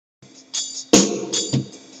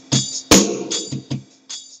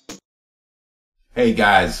Hey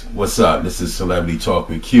guys, what's up? This is Celebrity Talk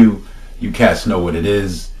with Q. You cats know what it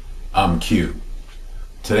is. I'm Q.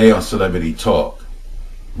 Today on Celebrity Talk,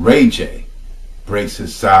 Ray J breaks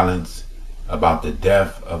his silence about the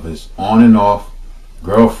death of his on and off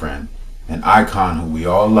girlfriend, an icon who we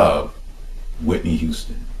all love, Whitney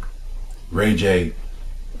Houston. Ray J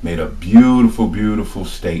made a beautiful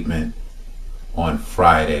statement on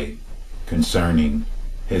Friday concerning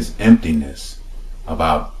his emptiness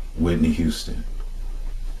about Whitney Houston.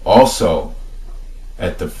 Also,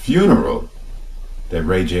 at the funeral that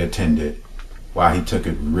Ray J attended, while he took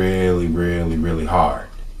it really hard.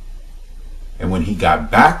 And when he got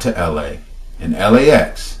back to LA, in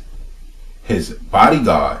LAX, his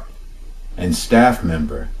bodyguard and staff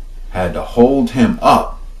member had to hold him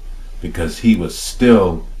up because he was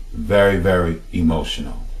still very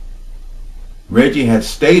emotional. Ray J had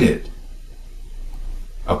stated,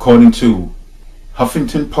 according to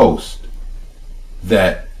Huffington Post,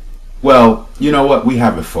 that, well, you know what, we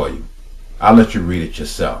have it for you. I'll let you read it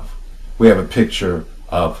yourself. We have a picture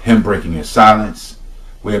of him breaking his silence.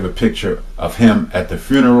 We have a picture of him at the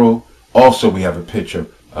funeral. Also, we have a picture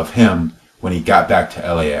of him when he got back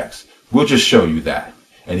to LAX. We'll just show you that,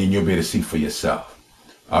 and then you'll be able to see for yourself.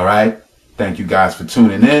 All right? Thank you guys for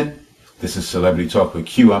tuning in. This is Celebrity Talk with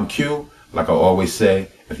Q. I'm Q. Like I always say,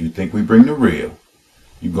 if you think we bring the real,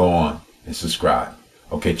 you go on and subscribe.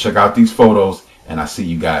 Okay, check out these photos, and I'll see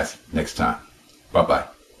you guys next time. Bye-bye.